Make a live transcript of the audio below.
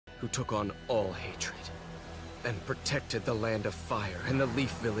who took on all hatred and protected the land of fire and the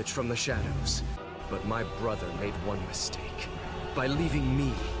Leaf Village from the shadows. But my brother made one mistake. By leaving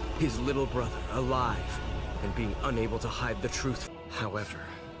me, his little brother, alive, and being unable to hide the truth. However,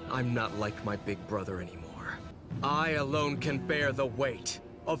 I'm not like my big brother anymore. I alone can bear the weight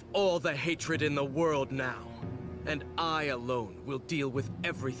of all the hatred in the world now. And I alone will deal with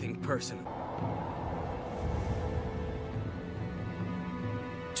everything personal.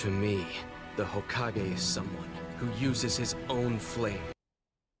 To me, the Hokage is someone who uses his own flame.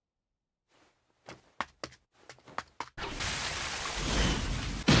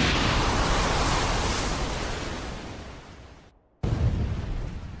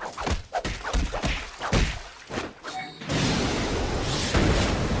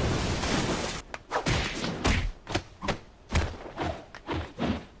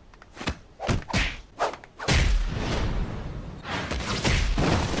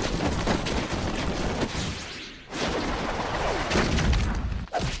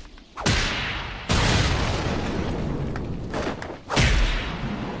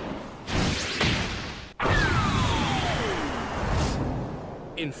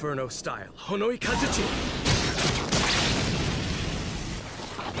 Inferno style, Honoi Kazuchi!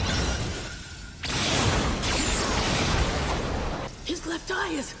 His left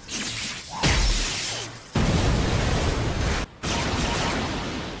eye is...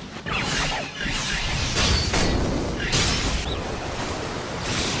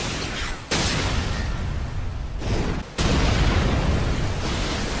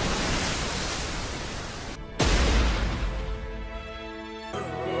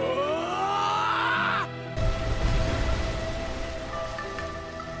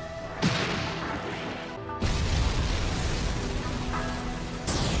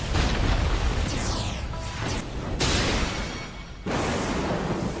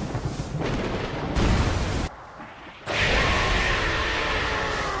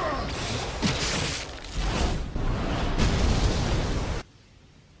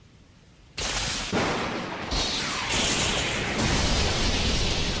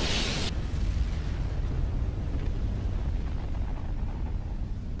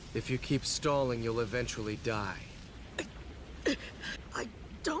 If you keep stalling, you'll eventually die. I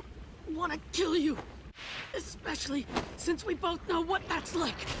don't want to kill you. Especially since we both know what that's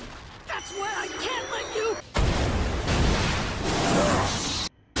like. That's why I can't let you...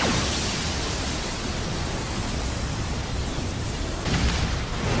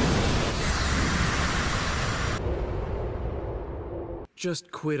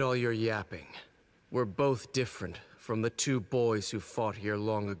 Just quit all your yapping. We're both different from the two boys who fought here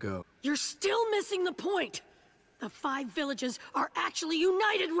long ago. You're still missing the point! The 5 villages are actually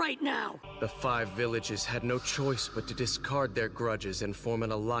united right now! The 5 villages had no choice but to discard their grudges and form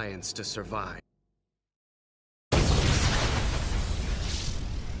an alliance to survive.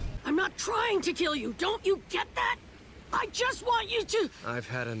 I'm not trying to kill you, don't you get that? I just want you to... I've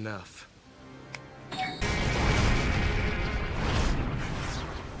had enough.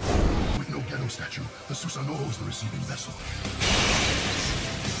 With no Ghetto statue, the Susanoo is the receiving vessel.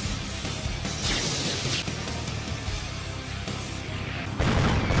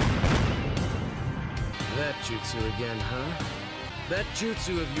 That jutsu again, huh? That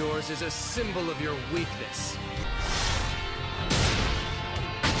jutsu of yours is a symbol of your weakness.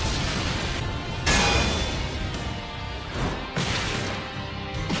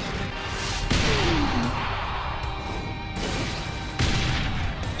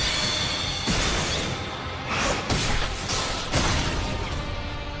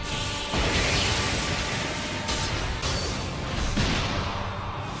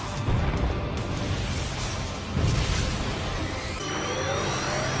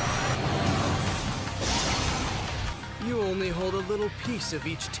 You only hold a little piece of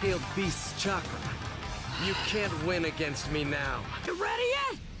each tailed beast's chakra. You can't win against me now. You ready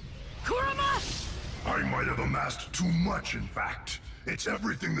yet? Kurama! I might have amassed too much, in fact. It's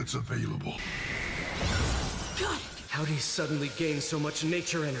everything that's available. Got it! How'd he suddenly gain so much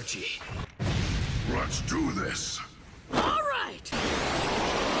nature energy? Let's do this! Alright!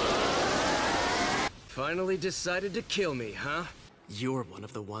 Finally decided to kill me, huh? You're one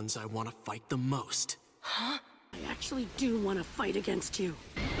of the ones I want to fight the most. Huh? I actually do want to fight against you.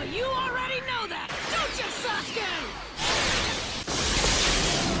 But you already know that, don't you, Sasuke?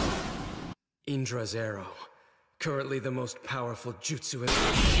 Indra's arrow. Currently the most powerful jutsu in...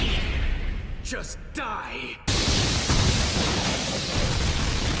 Just die!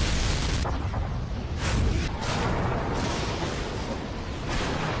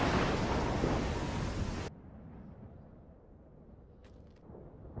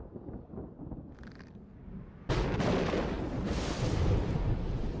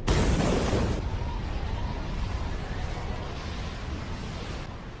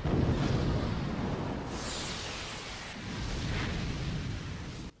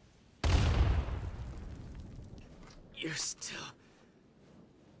 You're still...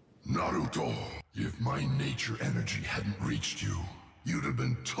 Naruto, if my nature energy hadn't reached you, you'd have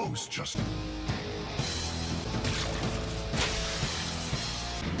been toast just...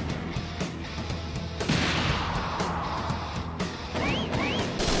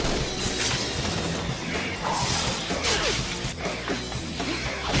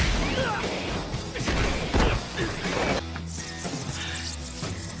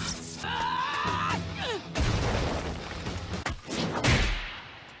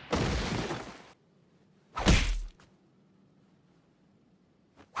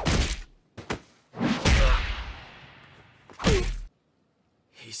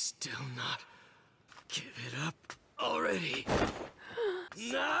 He's still not... Give it up already.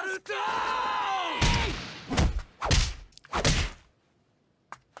 Naruto!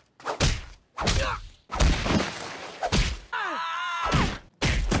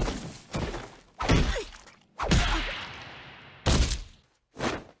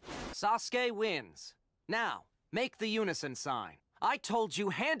 Sasuke wins. Now, make the unison sign. I told you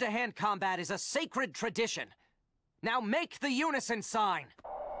hand-to-hand combat is a sacred tradition. Now make the unison sign!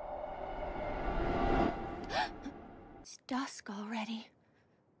 It's dusk already.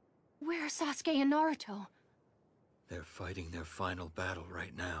 Where are Sasuke and Naruto? They're fighting their final battle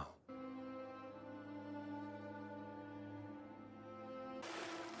right now.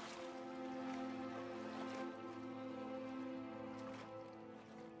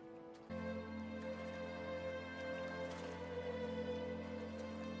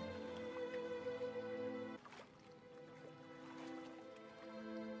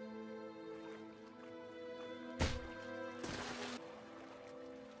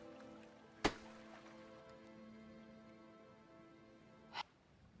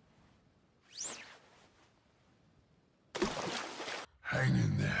 Hang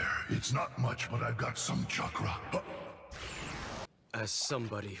in there. It's not much, but I've got some chakra. As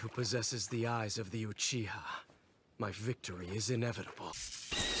somebody who possesses the eyes of the Uchiha, my victory is inevitable.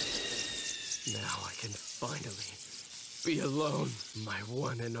 Now I can finally be alone, my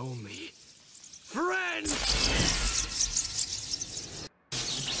one and only friend!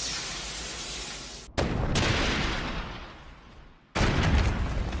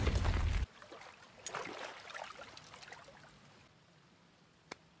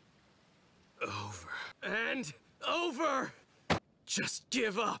 And over! Just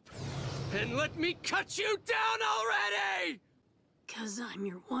give up, and let me cut you down already! 'Cause I'm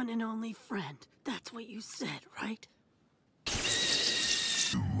your one and only friend. That's what you said, right?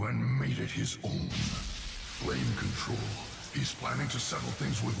 And made it his own. Flame control. He's planning to settle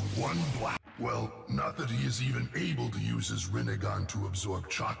things with one blast. Well, not that he is even able to use his Rinnegan to absorb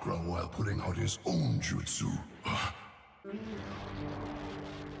chakra while putting out his own jutsu.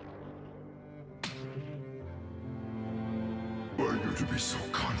 Were you to be so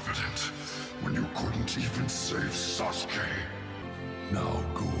confident when you couldn't even save Sasuke? Now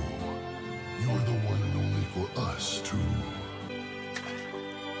go. You're the one and only for us, too.